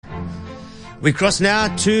We cross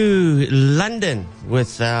now to London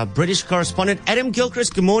with our British correspondent, Adam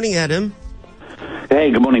Gilchrist. Good morning, Adam.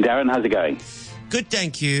 Hey, good morning, Darren. How's it going? Good,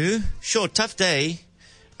 thank you. Sure, tough day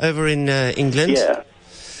over in England. Yeah.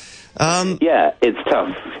 Yeah, it's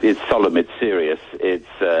tough. It's solemn. It's serious.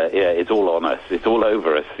 It's all on us. It's all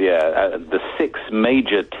over us. Yeah. The 6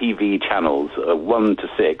 major TV channels, 1 to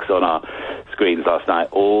 6 on our screens last night,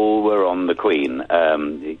 all were on the Queen.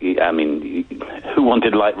 I mean, who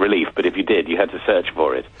wanted light relief? But if you did, you had to search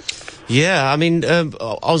for it. Yeah, I mean, I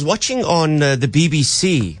was watching on the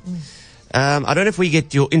BBC. I don't know if we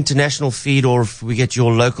get your international feed or if we get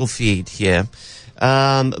your local feed here.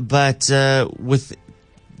 But with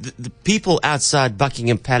the people outside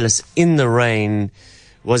Buckingham Palace in the rain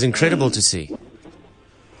was incredible to see.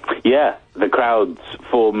 Yeah, the crowds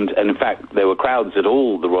formed, and in fact, there were crowds at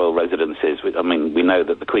all the royal residences. I mean, we know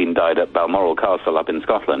that the Queen died at Balmoral Castle up in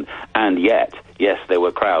Scotland, and yet, yes, there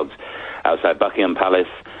were crowds outside Buckingham Palace,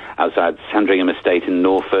 outside Sandringham Estate in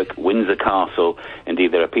Norfolk, Windsor Castle.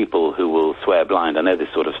 Indeed, there are people who will swear blind. I know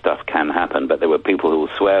this sort of stuff can happen, but there were people who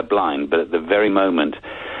will swear blind. But at the very moment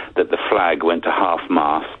that the flag went to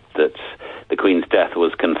half-mast, that the Queen's death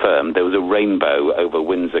was confirmed, there was a rainbow over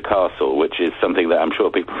Windsor Castle, which is something that I'm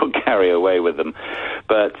sure people will carry away with them.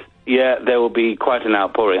 But, yeah, there will be quite an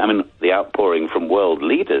outpouring. I mean, the outpouring from world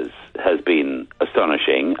leaders has been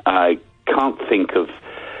astonishing. I can't think of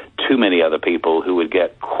too many other people who would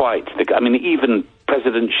get quite the... I mean, even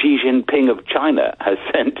President Xi Jinping of China has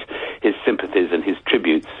sent his sympathies and his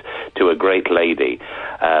tributes to a great lady.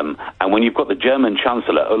 And when you've got the German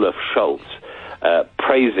Chancellor, Olaf Scholz,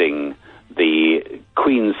 praising the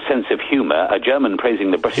Queen's sense of humour, a German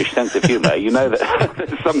praising the British sense of humour, you know that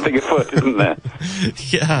there's something afoot, isn't there?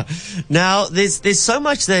 Yeah. Now, there's so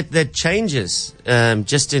much that changes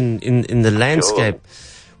just in the landscape. Sure.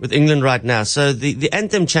 With England right now. So the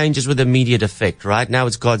anthem changes with immediate effect, right? Now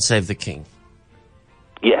it's God Save the King.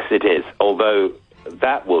 Yes, it is. Although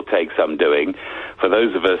that will take some doing for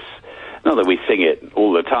those of us, not that we sing it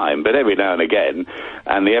all the time, but every now and again.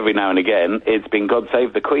 And the every now and again, it's been God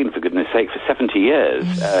Save the Queen, for goodness sake, for 70 years.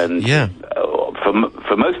 And yeah.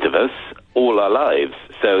 For most of us, all our lives.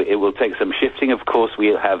 So it will take some shifting. Of course,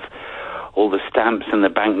 we'll have all the stamps and the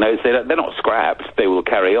banknotes, they're not scrapped. They will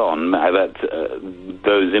carry on.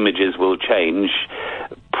 Those images will change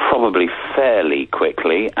probably fairly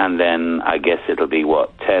quickly, and then I guess it'll be,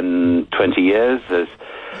 10, 20 years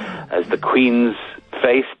as the Queen's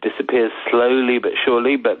face disappears slowly but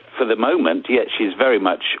surely. But for the moment, yeah, she's very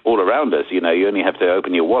much all around us. You know, you only have to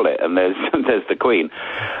open your wallet and there's the Queen.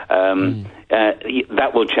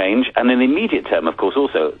 That will change. And in the immediate term, of course,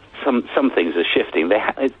 also, some things are shifting.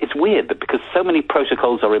 It's weird, but because so many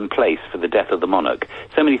protocols are in place for the death of the monarch,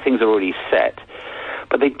 so many things are already set,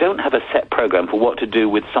 but they don't have a set program for what to do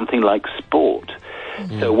with something like sport.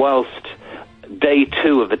 So whilst day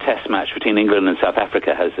 2 of the test match between England and South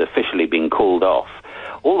Africa has officially been called off,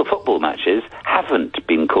 all the football matches haven't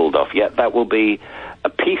been called off yet. That will be a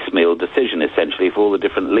piecemeal decision, essentially, for all the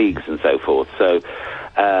different leagues and so forth. So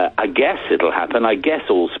I guess it'll happen. I guess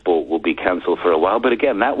all sport will be cancelled for a while. But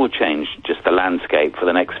again, that will change just the landscape for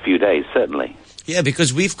the next few days, certainly. Yeah,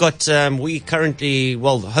 because we've got, we currently,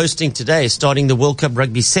 hosting today, starting the World Cup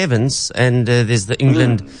Rugby Sevens, and there's the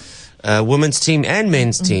England women's team and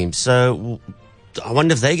men's team. So I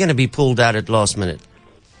wonder if they're going to be pulled out at last minute.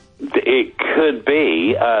 It could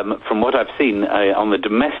be. From what I've seen on the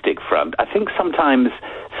domestic front, I think sometimes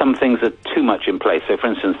some things are too much in place. So, for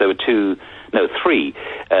instance, there were 3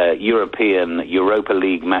 European Europa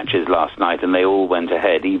League matches last night, and they all went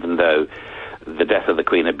ahead, even though the death of the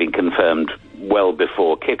Queen had been confirmed well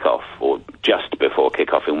before kickoff, or just before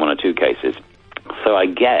kickoff in 1 or 2 cases. So I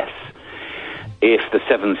guess if the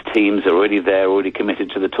Sevens teams are already there, already committed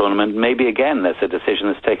to the tournament, maybe again that's a decision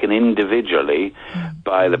that's taken individually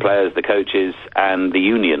by the players, the coaches, and the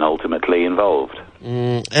union ultimately involved.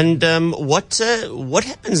 And what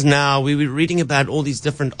happens now? We were reading about all these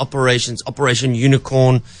different operations, Operation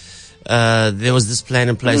Unicorn. There was this plan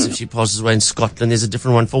in place if she passes away in Scotland. There's a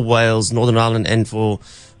different one for Wales, Northern Ireland, and for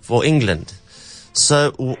England.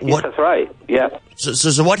 So what? Yes, that's right. Yeah.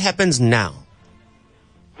 So what happens now?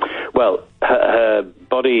 Well, her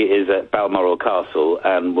body is at Balmoral Castle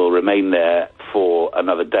and will remain there for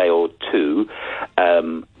another day or 2.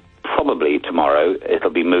 Probably tomorrow it'll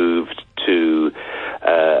be moved to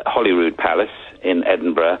Holyrood Palace in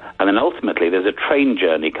Edinburgh, and then ultimately there's a train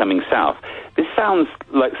journey coming south. This sounds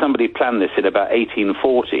like somebody planned this in about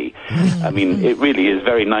 1840. I mean, it really is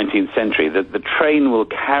very 19th century. The train will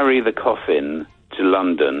carry the coffin to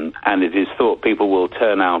London, and it is thought people will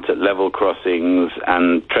turn out at level crossings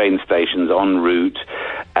and train stations en route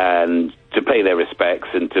and to pay pay their respects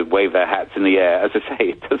and to wave their hats in the air. As I say,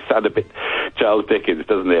 it does sound a bit Charles Dickens,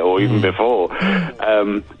 doesn't it, or even before.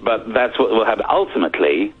 But that's what will happen.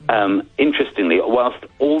 Ultimately, interestingly, whilst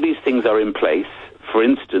all these things are in place, for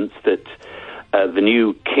instance, that the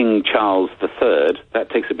new King Charles III, that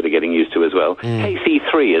takes a bit of getting used to as well.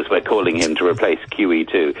 KC3, as we're calling him, to replace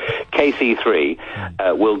QE2.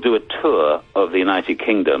 KC3 will do a tour of the United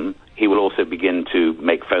Kingdom. He will also begin to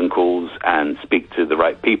make phone calls and speak to the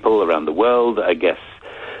right people around the world. I guess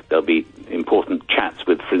there'll be important chats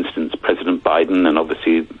with, for instance, President Biden and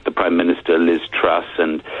obviously the Prime Minister, Liz Truss,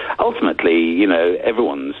 and ultimately, you know,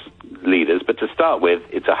 everyone's leaders. But to start with,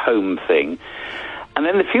 it's a home thing. And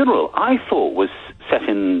then the funeral, I thought, was set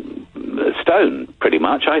in stone, pretty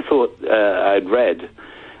much. I thought I'd read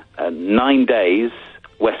 9 days,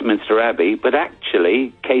 Westminster Abbey, but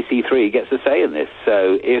actually KC3 gets a say in this.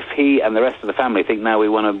 So if he and the rest of the family think now we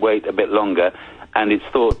want to wait a bit longer, and it's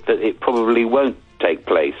thought that it probably won't take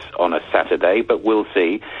place on a Saturday, but we'll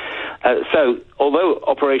see. So although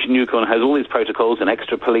Operation Yukon has all these protocols and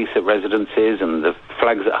extra police at residences and the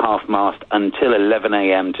flags at half-mast until 11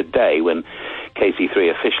 a.m. today, when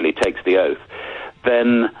KC3 officially takes the oath,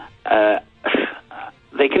 then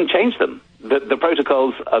they can change them. The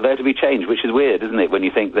protocols are there to be changed, which is weird, isn't it, when you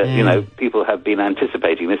think that, you know, people have been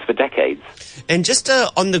anticipating this for decades. And just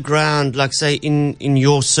on the ground, like, say, in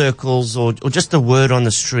your circles or just the word on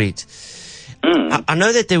the street, I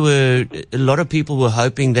know that there were a lot of people were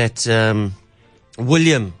hoping that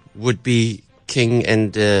William would be king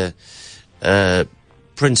and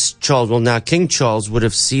Prince Charles, well, now King Charles, would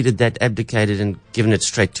have ceded that, abdicated, and given it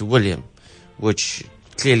straight to William, which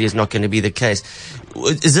clearly is not going to be the case.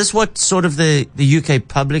 Is this what sort of the UK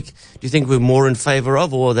public, do you think, we're more in favour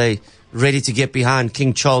of, or are they ready to get behind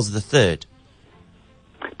King Charles III?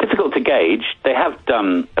 Difficult to gauge. They have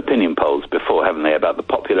done opinion polls before, haven't they, about the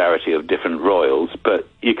popularity of different royals, but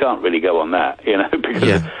you can't really go on that, you know,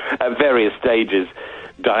 because at various stages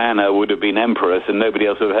Diana would have been empress and nobody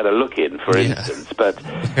else would have had a look in, for instance. But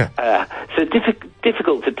so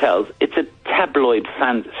difficult to tell. It's a tabloid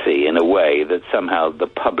fancy in a way that somehow the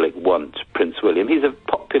public want Prince William. He's a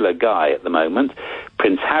popular guy at the moment.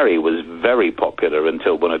 Prince Harry was very popular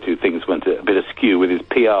until one or two things went a bit askew with his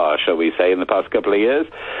PR, shall we say, in the past couple of years.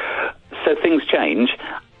 So things change.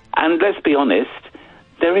 And let's be honest,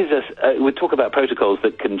 there is we talk about protocols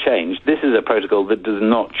that can change. This is a protocol that does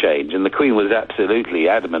not change, and the Queen was absolutely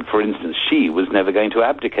adamant. For instance, she was never going to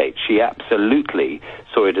abdicate. She absolutely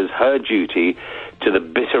saw it as her duty to the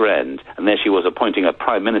bitter end, and there she was appointing a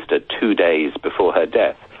Prime Minister 2 days before her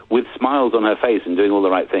death, with smiles on her face and doing all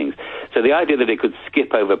the right things. So the idea that it could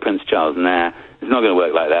skip over Prince Charles, it's not going to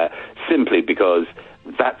work like that, simply because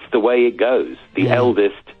that's the way it goes. The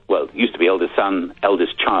eldest, well, it used to be eldest son,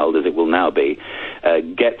 eldest child, as it will now be,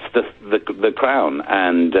 gets the crown.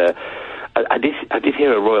 And I did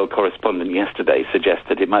hear a royal correspondent yesterday suggest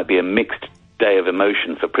that it might be a mixed day of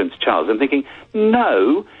emotion for Prince Charles. I'm thinking,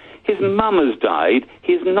 no, his mum has died.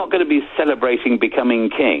 He's not going to be celebrating becoming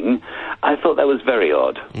king. I thought that was very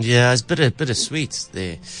odd. Yeah, it's bittersweet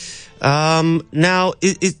there. Now,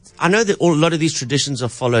 I know that a lot of these traditions are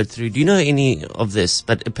followed through. Do you know any of this?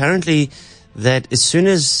 But apparently that as soon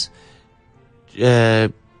as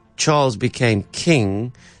Charles became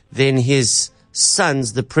king, then his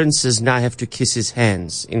sons, the princes, now have to kiss his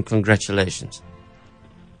hands in congratulations.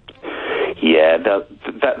 Yeah,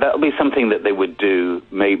 that'll be something that they would do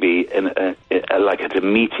maybe like at a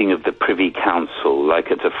meeting of the Privy Council, like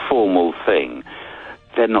at a formal thing.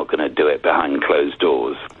 They're not going to do it behind closed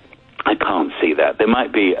doors. I can't see that. There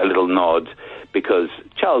might be a little nod because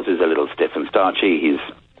Charles is a little stiff and starchy. He's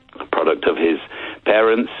a product of his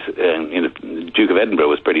parents. The Duke of Edinburgh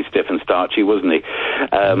was pretty stiff and starchy, wasn't he?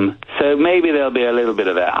 So maybe there'll be a little bit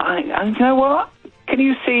of that. You know what? Can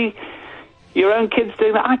you see your own kids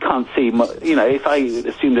doing that? I can't see, if I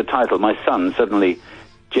assumed a title, my son suddenly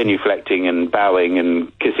genuflecting and bowing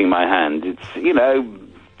and kissing my hand. It's,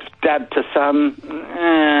 dad to son,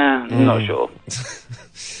 not sure.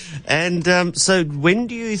 And so when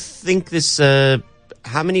do you think this,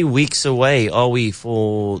 how many weeks away are we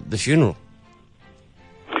for the funeral?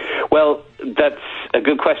 Well, that's a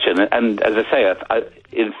good question. And as I say,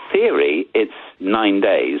 in theory, it's 9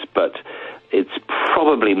 days, but it's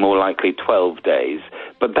probably more likely 12 days.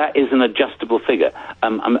 But that is an adjustable figure.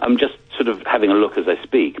 I'm just sort of having a look as I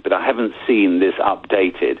speak, but I haven't seen this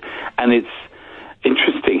updated. And it's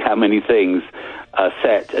interesting how many things are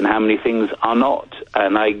set and how many things are not.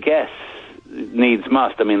 And I guess needs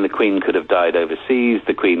must. I mean, the Queen could have died overseas.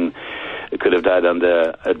 The Queen could have died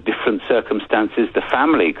under different circumstances. The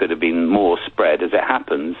family could have been more spread. As it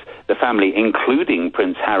happens, the family, including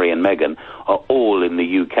Prince Harry and Meghan, are all in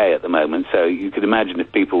the UK at the moment. So you could imagine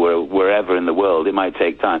if people were wherever in the world, it might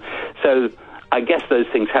take time. So I guess those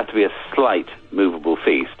things have to be a slight movable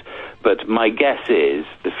feast. But my guess is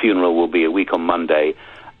the funeral will be a week on Monday,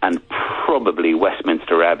 and probably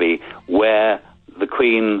Westminster Abbey, where the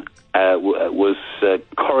Queen was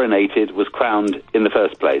coronated, was crowned in the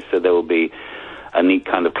first place. So there will be a neat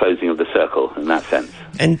kind of closing of the circle in that sense.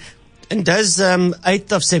 And does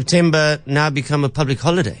 8th of September now become a public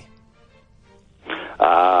holiday?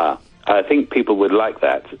 I think people would like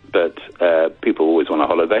that, but people always want a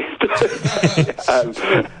holiday.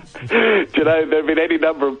 Do you know, there have been any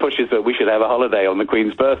number of pushes that we should have a holiday on the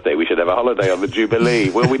Queen's birthday, we should have a holiday on the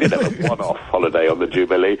Jubilee. Well, we did have a one-off holiday on the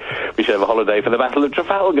Jubilee. We should have a holiday for the Battle of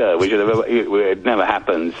Trafalgar. We should have it never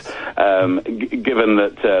happens, given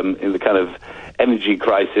that in the kind of energy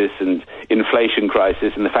crisis and inflation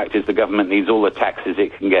crisis, and the fact is the government needs all the taxes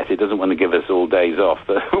it can get. It doesn't want to give us all days off,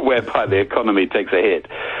 whereby the economy takes a hit.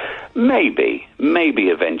 Maybe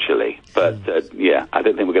eventually, but yeah, I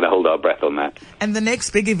don't think we're going to hold our breath on that. And the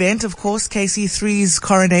next big event, of course, KC3's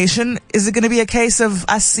coronation. Is it going to be a case of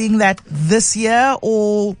us seeing that this year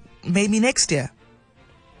or maybe next year?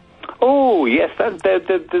 Oh, yes,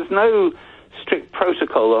 there's no strict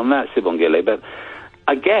protocol on that, Sibongile, but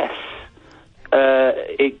I guess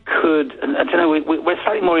it could. I don't know, we're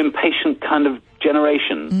slightly more impatient kind of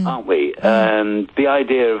generation, aren't we? And the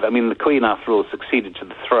idea of, I mean, the Queen, after all, succeeded to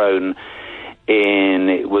the throne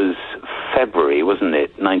it was February, wasn't it,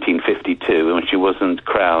 1952, when she wasn't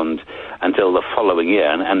crowned until the following year,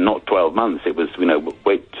 and not 12 months. It was,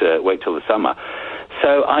 wait till the summer.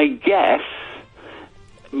 So I guess,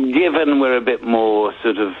 given we're a bit more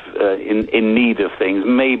sort of in need of things,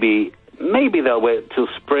 maybe they'll wait till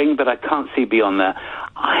spring, but I can't see beyond that.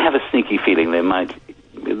 I have a sneaky feeling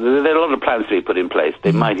there are a lot of plans to be put in place.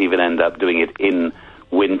 They might even end up doing it in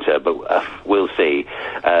winter, but we'll see.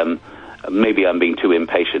 Maybe I'm being too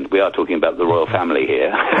impatient. We are talking about the royal family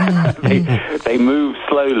here. They move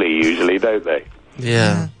slowly usually, don't they?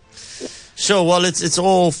 Yeah. Sure, well, it's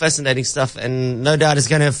all fascinating stuff, and no doubt it's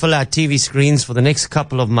going to fill out TV screens for the next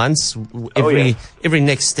couple of months, every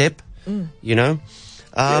next step, Yes.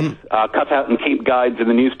 Cut out and keep guides in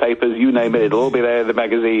the newspapers, you name it, it'll all be there in the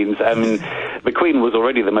magazines. I mean, the Queen was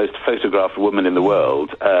already the most photographed woman in the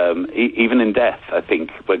world. Even in death, I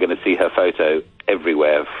think we're going to see her photo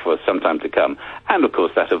everywhere for some time to come. And, of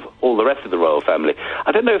course, that of all the rest of the royal family.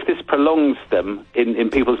 I don't know if this prolongs them in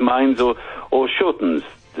people's minds or shortens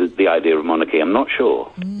the idea of monarchy. I'm not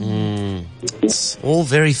sure. It's all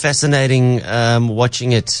very fascinating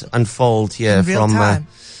watching it unfold here from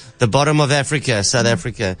the bottom of Africa, South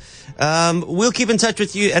Africa. We'll keep in touch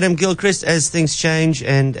with you, Adam Gilchrist, as things change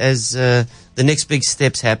and as the next big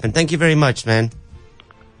steps happen. Thank you very much, man.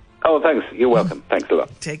 Oh, thanks. You're welcome. Thanks a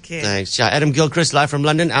lot. Take care. Thanks. Adam Gilchrist, live from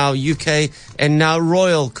London, our UK and now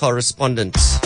royal correspondent.